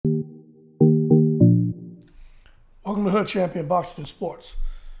Welcome to Hood Champion Boxing and Sports.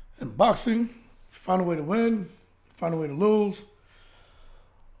 In boxing, you find a way to win, you find a way to lose.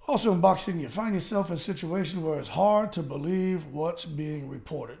 Also in boxing, you find yourself in a situation where it's hard to believe what's being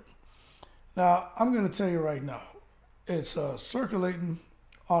reported. Now, I'm going to tell you right now, it's circulating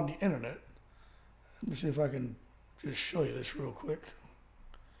on the internet. Let me see if I can just show you this real quick.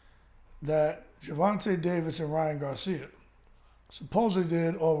 That Gervonta Davis and Ryan Garcia supposedly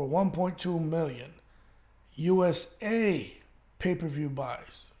did over 1.2 million USA pay-per-view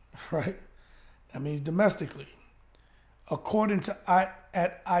buys, right? That means domestically, according to at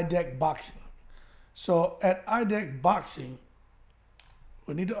IDEC Boxing. So at IDEC Boxing,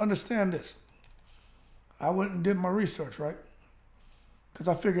 we need to understand this. I went and did my research, right? Because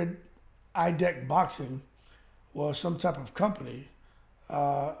I figured IDEC Boxing was some type of company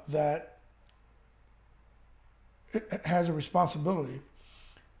that has a responsibility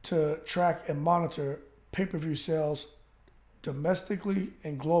to track and monitor pay-per-view sales domestically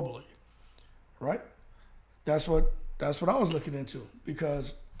and globally, right? That's what I was looking into,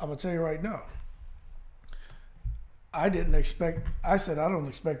 because I'm gonna tell you right now, I don't expect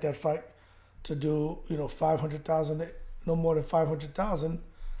that fight to do 500,000, no more than 500,000,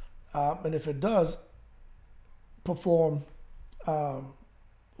 and if it does perform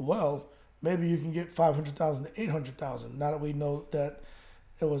well, maybe you can get 500,000 to 800,000. Now that we know that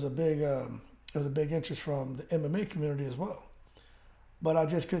it was a big interest from the MMA community as well, but I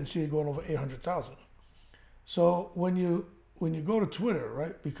just couldn't see it going over 800,000. So when you go to Twitter,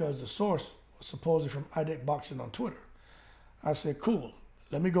 right, because the source was supposedly from IDEC Boxing on Twitter, I said, cool,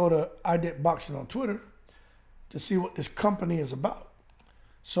 let me go to IDEC Boxing on Twitter to see what this company is about.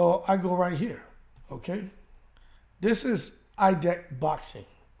 So I go right here, okay? This is IDEC Boxing.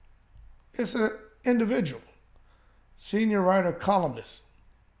 It's an individual, senior writer, columnist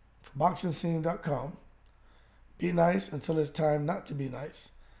for BoxingScene.com. Be nice until it's time not to be nice.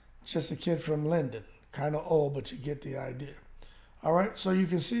 Just a kid from London. Kind of old, but you get the idea. All right, so you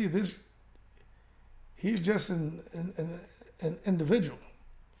can see this. He's just an individual.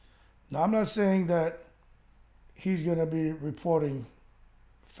 Now, I'm not saying that he's going to be reporting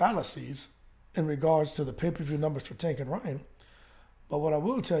fallacies in regards to the pay-per-view numbers for Tank and Ryan, but what I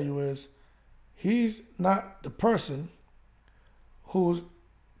will tell you is he's not the person who's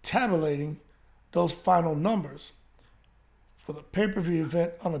tabulating those final numbers for the pay-per-view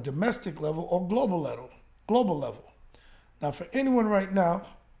event on a domestic level or global level. Now, for anyone right now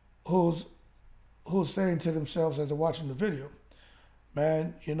who's saying to themselves as they're watching the video,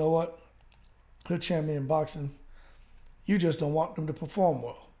 man, you know what? Hood Champion Boxing, you just don't want them to perform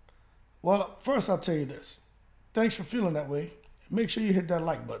well. Well, first I'll tell you this. Thanks for feeling that way. Make sure you hit that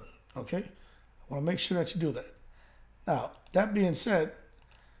like button, okay? I want to make sure that you do that. Now, that being said,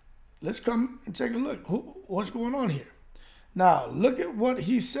 let's come and take a look. What's going on here? Now, look at what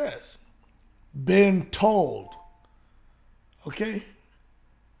he says. Been told. Okay?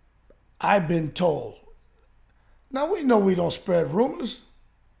 I've been told. Now, we know we don't spread rumors.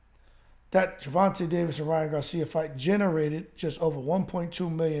 That Gervonta Davis and Ryan Garcia fight generated just over 1.2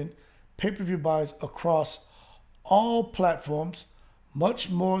 million pay-per-view buys across all platforms, much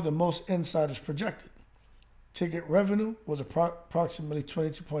more than most insiders projected. Ticket revenue was approximately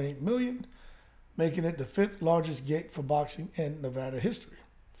 22.8 million, making it the 5th largest gate for boxing in Nevada history.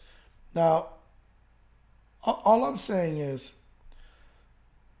 Now, all I'm saying is,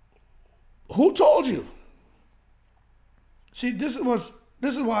 who told you? See, this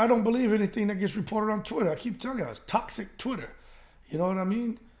is why I don't believe anything that gets reported on Twitter. I keep telling you, it's toxic Twitter. You know what I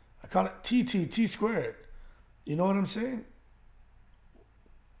mean? I call it T squared. You know what I'm saying?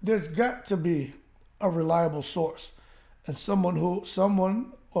 There's got to be a reliable source, and someone or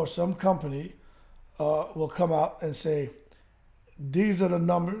some company will come out and say, these are the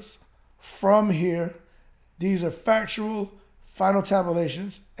numbers from here. These are factual, final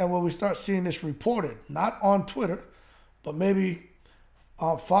tabulations. And when we start seeing this reported, not on Twitter, but maybe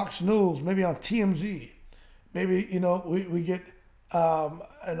on Fox News, maybe on TMZ, maybe, we get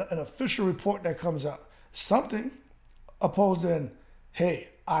an official report that comes out. Something opposed to, hey,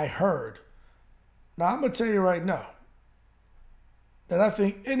 I heard. Now, I'm going to tell you right now that I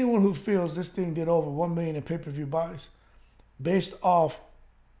think anyone who feels this thing did over 1 million in pay-per-view buys based off,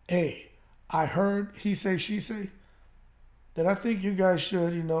 hey, I heard, he say, she say, that I think you guys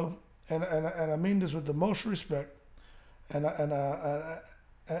should, and I mean this with the most respect, and I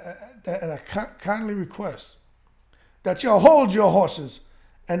kindly request that y'all hold your horses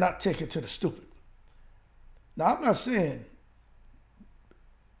and not take it to the stupid. Now, I'm not saying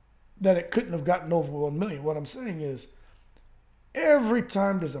that it couldn't have gotten over 1 million. What I'm saying is, every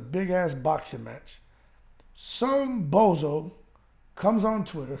time there's a big-ass boxing match, Some bozo comes on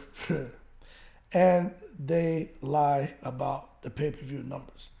Twitter and they lie about the pay-per-view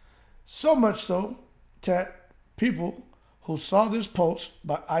numbers. So much so that people who saw this post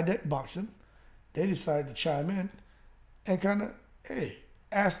by IDEC Boxing, they decided to chime in and kind of, hey,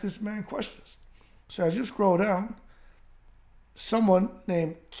 ask this man questions. So as you scroll down, someone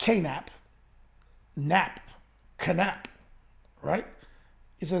named Knap, right?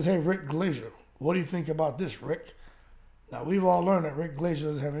 He says, hey, Rick Glazier, what do you think about this, Rick? Now, we've all learned that Rick Glazier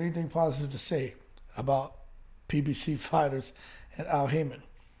doesn't have anything positive to say about PBC fighters and Al Heyman.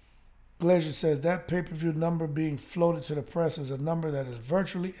 Glazier says that pay-per-view number being floated to the press is a number that is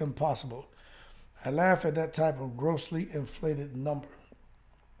virtually impossible. I laugh at that type of grossly inflated number.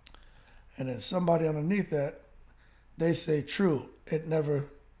 And then somebody underneath that, they say, true, it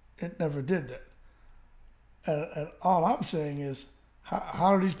never did that. And all I'm saying is,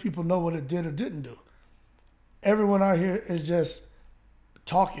 how do these people know what it did or didn't do? Everyone out here is just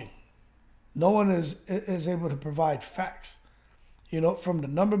talking. No one is able to provide facts. You know, from the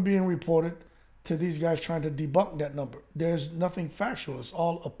number being reported to these guys trying to debunk that number. There's nothing factual. It's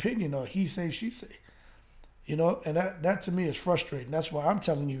all opinion or he say, she say. You know, and that to me is frustrating. That's why I'm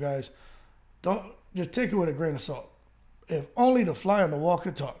telling you guys, don't just take it with a grain of salt. If only the fly on the wall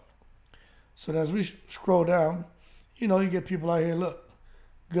could talk. So as we scroll down, you know, you get people out here, look,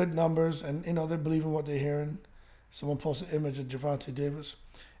 good numbers, and, you know, they're believing what they're hearing. Someone posted an image of Gervonta Davis.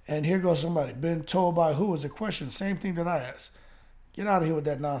 And here goes somebody, been told by who is a question, same thing that I asked. Get out of here with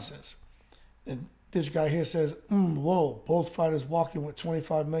that nonsense. And this guy here says, whoa, both fighters walking with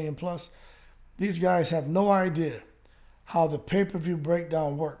 25 million plus. These guys have no idea how the pay-per-view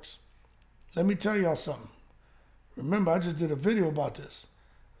breakdown works. Let me tell y'all something. Remember, I just did a video about this.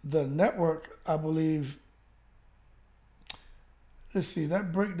 The network, I believe, let's see,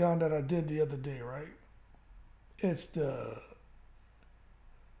 that breakdown that I did the other day, right? It's the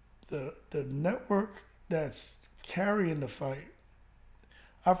network that's carrying the fight.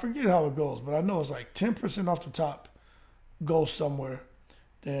 I forget how it goes, but I know it's like 10% off the top goes somewhere.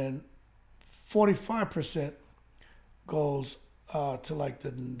 Then 45% goes to like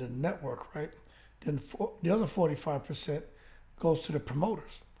the network, right? Then the other 45% goes to the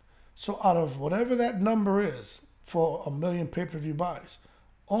promoters. So out of whatever that number is for 1 million pay-per-view buys,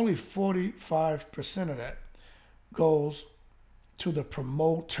 only 45% of that goes to the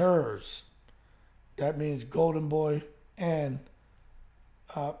promoters. That means Golden Boy and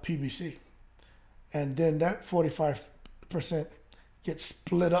PBC. And then that 45% gets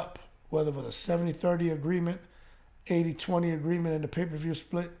split up, whether with a 70-30 agreement, 80-20 agreement, and the pay-per-view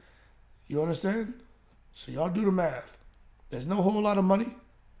split. You understand? So y'all do the math. There's no whole lot of money.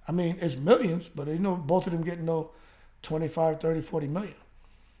 I mean, it's millions, but you know, both of them getting no 25, 30, 40 million.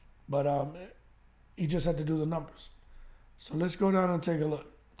 But you just have to do the numbers. So let's go down and take a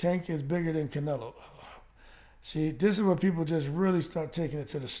look. Tank is bigger than Canelo. See, this is where people just really start taking it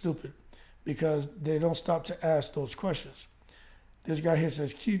to the stupid because they don't stop to ask those questions. This guy here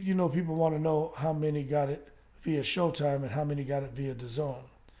says, Keith, you know people want to know how many got it via Showtime and how many got it via DAZN.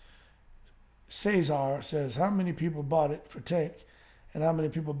 Cesar says, how many people bought it for Tank and how many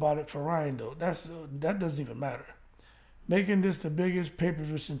people bought it for Ryan, though? That doesn't even matter. Making this the biggest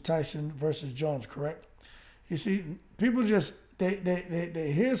pay-per-view since Tyson versus Jones, correct? You see, people just,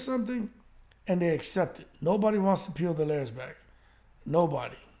 they hear something and they accept it. Nobody wants to peel the layers back.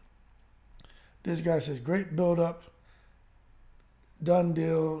 Nobody. This guy says, great build-up, done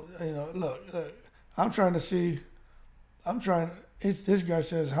deal. You know, look, I'm trying to see, this guy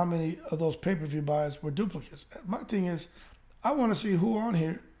says how many of those pay-per-view buys were duplicates. My thing is, I want to see who on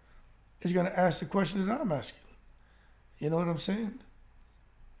here is going to ask the question that I'm asking. You know what I'm saying?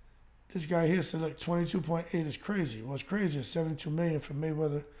 This guy here said, look, 22.8 is crazy. What's crazy is 72 million for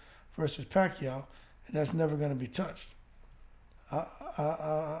Mayweather versus Pacquiao, and that's never going to be touched.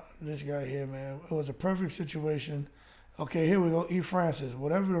 This guy here, man, it was a perfect situation. Okay, here we go. E. Francis,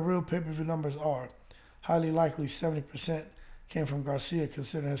 whatever the real pay-per-view numbers are, highly likely 70% came from Garcia,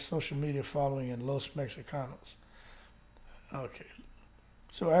 considering his social media following in Los Mexicanos. Okay.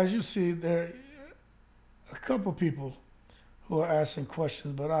 So as you see, there are a couple people who are asking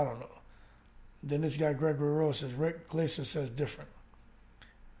questions, but I don't know. Then this guy, Gregory Rose, says, Rick Glacier says different.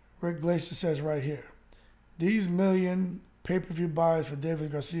 Rick Glacier says right here, these million pay-per-view buys for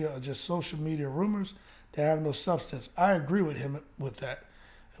David Garcia are just social media rumors that have no substance. I agree with him with that.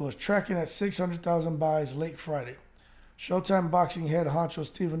 It was tracking at 600,000 buys late Friday. Showtime Boxing head honcho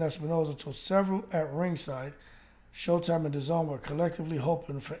Steven Espinoza told several at ringside Showtime and DAZN were collectively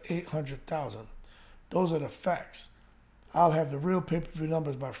hoping for 800,000. Those are the facts. I'll have the real pay-per-view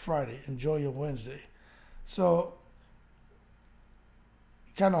numbers by Friday. Enjoy your Wednesday. So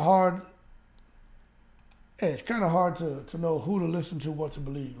kind of hard. It's kind of hard to know who to listen to, what to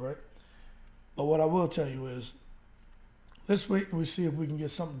believe, right? But what I will tell you is, let's wait and we see if we can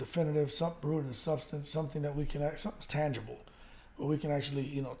get something definitive, something rooted in substance, something that we can act, something's tangible, where we can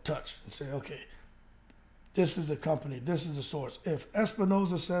actually, touch and say, okay, this is the company, this is the source. If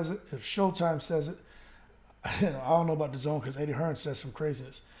Espinoza says it, if Showtime says it, I don't know about the Zone because Eddie Hearn says some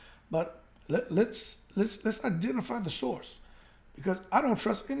craziness, but let's identify the source, because I don't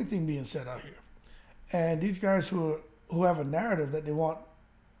trust anything being said out here. And these guys who have a narrative that they want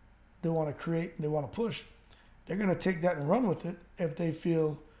to create and they want to push, they're going to take that and run with it if they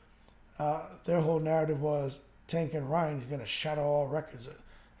feel their whole narrative was Tank and Ryan is going to shatter all records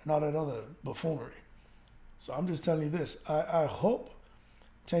and all that other buffoonery. So I'm just telling you this. I hope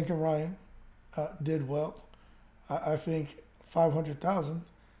Tank and Ryan did well. I think 500,000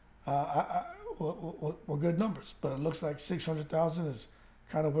 were good numbers, but it looks like 600,000 is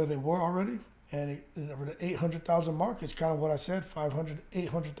kind of where they were already. And the 800,000 mark is kind of what I said, 500,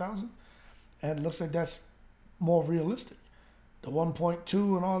 800,000. And it looks like that's more realistic. The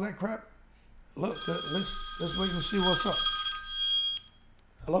 1.2 and all that crap. Look, let's wait and see what's up.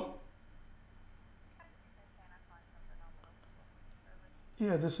 Hello?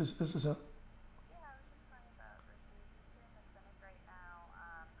 Yeah, this is a. Yeah, I was just talking about Ricky. He's in the clinic right now.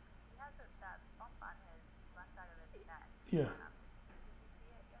 He has that bump on his left side of his neck. Yeah. Did you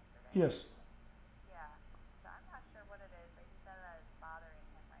see it yesterday? Yes. Yeah. So I'm not sure what it is, but he said that it's bothering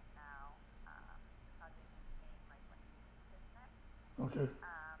him right now, causing him pain, like when he moves his neck. Okay.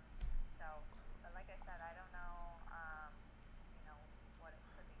 So, but like I said, I don't know, what it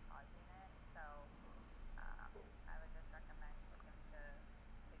could be causing it. So, I would just recommend for him to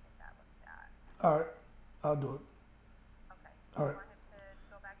get that looked at. All right. I'll do it. Okay. All You right. want him to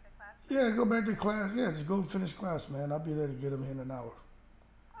go back to class? Yeah, go back to class. Yeah, just go finish class, man. I'll be there to get him in an hour.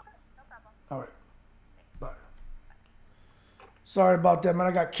 Okay, no problem. All right. Bye. Sorry about that, man.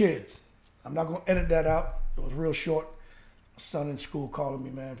 I got kids. I'm not going to edit that out. It was real short. My son in school calling me,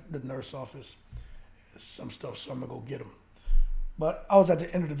 man, from the nurse office. Some stuff, so I'm going to go get him. But I was at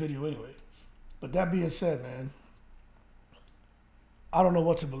the end of the video anyway. But that being said, man, I don't know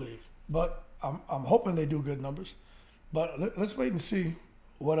what to believe. But I'm hoping they do good numbers. But let's wait and see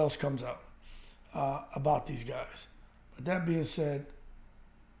what else comes out about these guys. But that being said,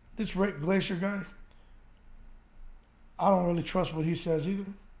 this Rick Glacier guy, I don't really trust what he says either,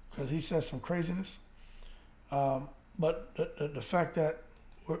 because he says some craziness. But the fact that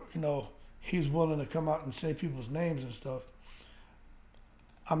he's willing to come out and say people's names and stuff,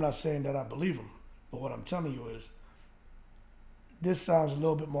 I'm not saying that I believe him. But what I'm telling you is, this sounds a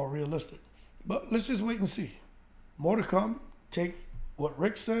little bit more realistic. But let's just wait and see. More to come. Take what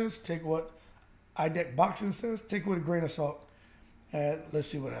Rick says, take what IDEC Boxing says, take it with a grain of salt, and let's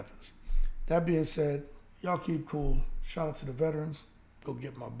see what happens. That being said, y'all keep cool. Shout out to the veterans. Go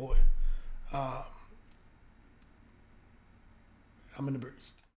get my boy. I'm in the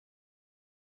breeze.